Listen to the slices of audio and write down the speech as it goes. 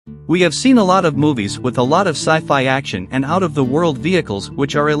We have seen a lot of movies with a lot of sci-fi action and out-of-the-world vehicles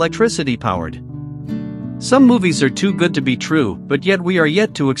which are electricity-powered. Some movies are too good to be true, but yet we are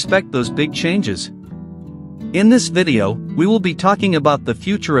yet to expect those big changes. In this video, we will be talking about the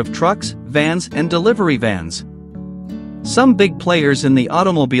future of trucks, vans, and delivery vans. Some big players in the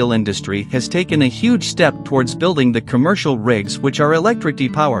automobile industry has taken a huge step towards building the commercial rigs which are electrically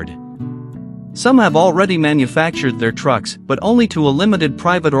powered. Some have already manufactured their trucks, but only to a limited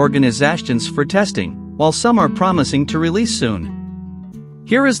private organizations for testing, while some are promising to release soon.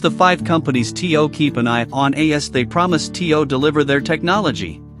 Here is the 5 companies to keep an eye on as they promise to deliver their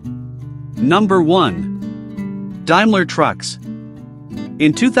technology. Number 1. Daimler Trucks.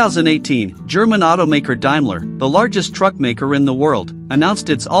 In 2018, German automaker Daimler, the largest truck maker in the world, announced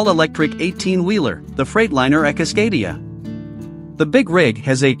its all-electric 18-wheeler, the Freightliner Cascadia. The big rig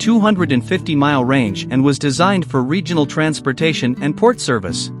has a 250-mile range and was designed for regional transportation and port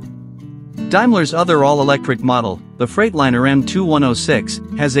service. Daimler's other all-electric model, the Freightliner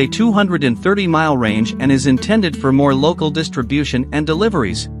M2106, has a 230-mile range and is intended for more local distribution and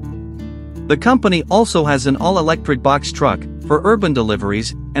deliveries. The company also has an all-electric box truck for urban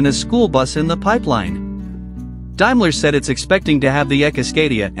deliveries and a school bus in the pipeline. Daimler said it's expecting to have the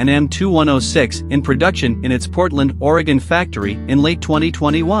Cascadia and M2106 in production in its Portland, Oregon factory in late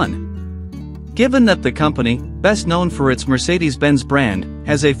 2021. Given that the company, best known for its Mercedes-Benz brand,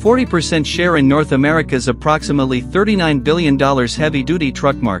 has a 40% share in North America's approximately $39 billion heavy-duty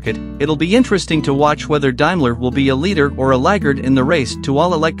truck market, it'll be interesting to watch whether Daimler will be a leader or a laggard in the race to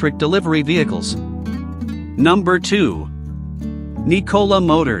all-electric delivery vehicles. Number 2. Nikola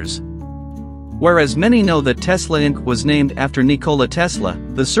Motors. Whereas many know that Tesla Inc. was named after Nikola Tesla,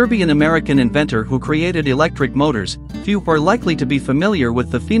 the Serbian-American inventor who created electric motors, few are likely to be familiar with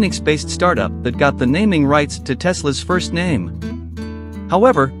the Phoenix-based startup that got the naming rights to Tesla's first name.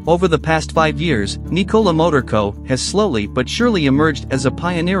 However, over the past 5 years, Nikola Motor Co. has slowly but surely emerged as a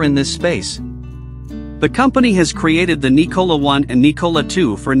pioneer in this space. The company has created the Nikola 1 and Nikola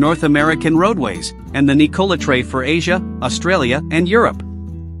 2 for North American roadways, and the Nikola Tre for Asia, Australia, and Europe.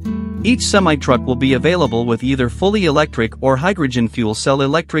 Each semi-truck will be available with either fully electric or hydrogen fuel cell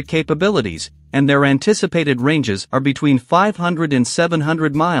electric capabilities, and their anticipated ranges are between 500 and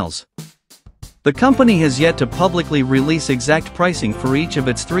 700 miles. The company has yet to publicly release exact pricing for each of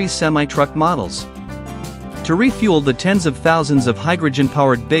its 3 semi-truck models. To refuel the tens of thousands of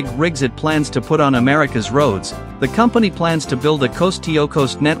hydrogen-powered big rigs it plans to put on America's roads, the company plans to build a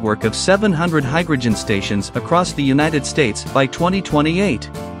coast-to-coast network of 700 hydrogen stations across the United States by 2028.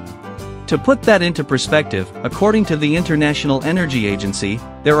 To put that into perspective, according to the International Energy Agency,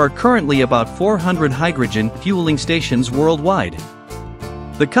 there are currently about 400 hydrogen fueling stations worldwide.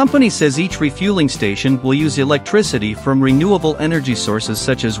 The company says each refueling station will use electricity from renewable energy sources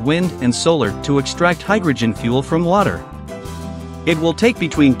such as wind and solar to extract hydrogen fuel from water. It will take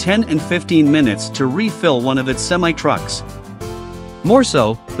between 10 and 15 minutes to refill one of its semi-trucks. More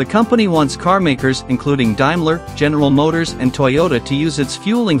so, the company wants car makers including Daimler, General Motors and Toyota to use its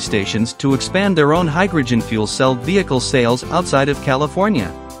fueling stations to expand their own hydrogen fuel cell vehicle sales outside of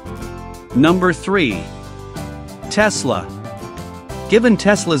California. Number 3. Tesla. Given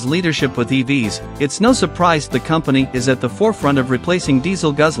Tesla's leadership with EVs, it's no surprise the company is at the forefront of replacing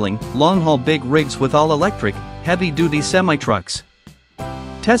diesel-guzzling, long-haul big rigs with all-electric, heavy-duty semi-trucks.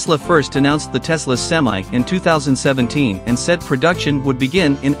 Tesla first announced the Tesla Semi in 2017 and said production would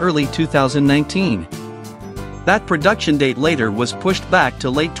begin in early 2019. That production date later was pushed back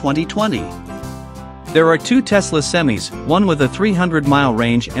to late 2020. There are 2 Tesla Semis, one with a 300-mile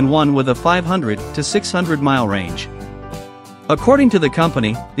range and one with a 500 to 600-mile range. According to the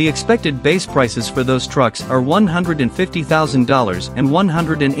company, the expected base prices for those trucks are $150,000 and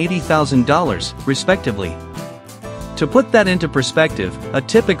 $180,000, respectively. To put that into perspective, a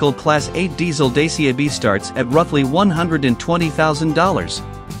typical Class 8 diesel Dacia B starts at roughly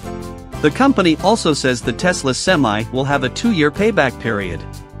 $120,000. The company also says the Tesla Semi will have a 2-year payback period.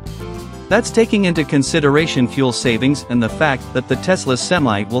 That's taking into consideration fuel savings and the fact that the Tesla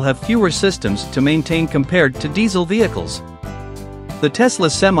Semi will have fewer systems to maintain compared to diesel vehicles. The Tesla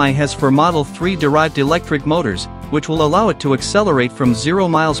Semi has 4 Model 3 derived electric motors, which will allow it to accelerate from 0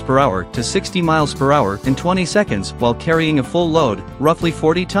 miles per hour to 60 miles per hour in 20 seconds while carrying a full load, roughly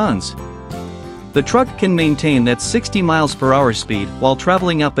 40 tons. The truck can maintain that 60 miles per hour speed while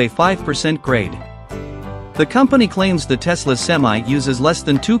traveling up a 5% grade. The company claims the Tesla Semi uses less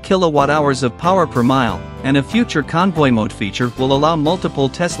than 2 kilowatt-hours of power per mile, and a future convoy mode feature will allow multiple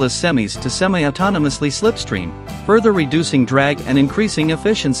Tesla Semis to semi-autonomously slipstream, further reducing drag and increasing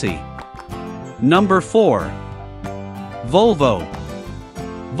efficiency. Number 4. Volvo.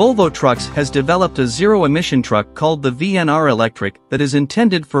 Volvo Trucks has developed a zero-emission truck called the VNR Electric that is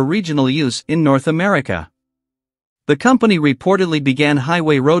intended for regional use in North America. The company reportedly began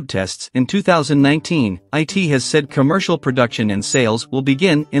highway road tests in 2019. IT has said commercial production and sales will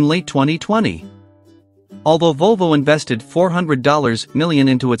begin in late 2020. Although Volvo invested $400 million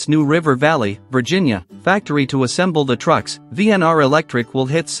into its new River Valley, Virginia, factory to assemble the trucks, VNR Electric will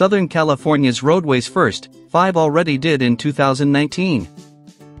hit Southern California's roadways first. 5 already did in 2019.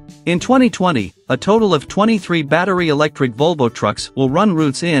 In 2020, a total of 23 battery-electric Volvo trucks will run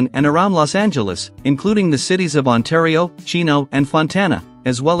routes in and around Los Angeles, including the cities of Ontario, Chino, and Fontana,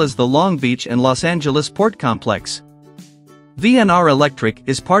 as well as the Long Beach and Los Angeles port complex. VNR Electric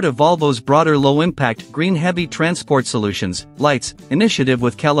is part of Volvo's broader low-impact Green Heavy Transport Solutions (LIGHTS) initiative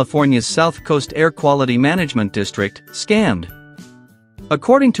with California's South Coast Air Quality Management District, SCAMD.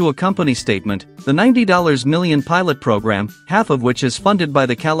 According to a company statement, the $90 million pilot program, half of which is funded by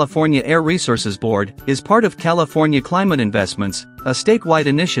the California Air Resources Board, is part of California Climate Investments, a statewide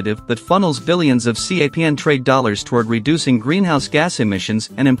initiative that funnels billions of CAPN trade dollars toward reducing greenhouse gas emissions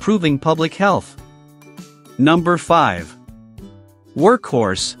and improving public health. Number 5.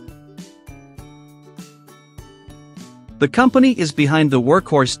 Workhorse. The company is behind the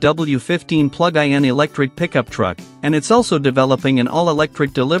Workhorse W15 plug-in electric pickup truck, and it's also developing an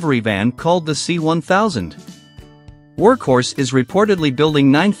all-electric delivery van called the C1000. Workhorse is reportedly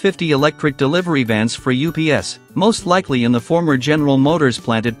building 950 electric delivery vans for UPS, most likely in the former General Motors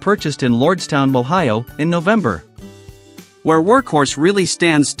plant it purchased in Lordstown, Ohio, in November. Where Workhorse really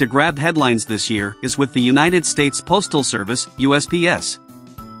stands to grab headlines this year is with the United States Postal Service, USPS.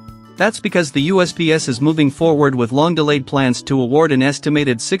 That's because the USPS is moving forward with long-delayed plans to award an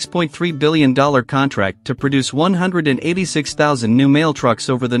estimated $6.3 billion contract to produce 186,000 new mail trucks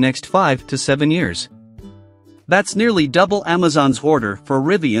over the next 5 to 7 years. That's nearly double Amazon's order for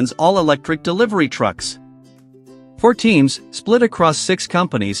Rivian's all-electric delivery trucks. 4 teams, split across 6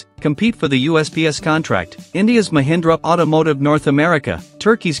 companies, compete for the USPS contract: India's Mahindra Automotive North America,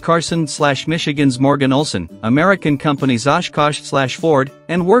 Turkey's Carson/Michigan's Morgan Olson, American companies Oshkosh/Ford,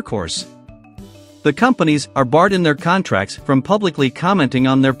 and Workhorse. The companies are barred in their contracts from publicly commenting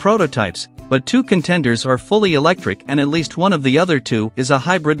on their prototypes, but 2 contenders are fully electric and at least one of the other 2 is a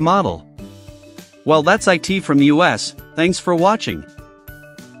hybrid model. Well, that's IT from US, thanks for watching.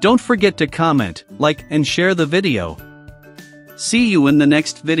 Don't forget to comment, like, and share the video. See you in the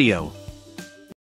next video.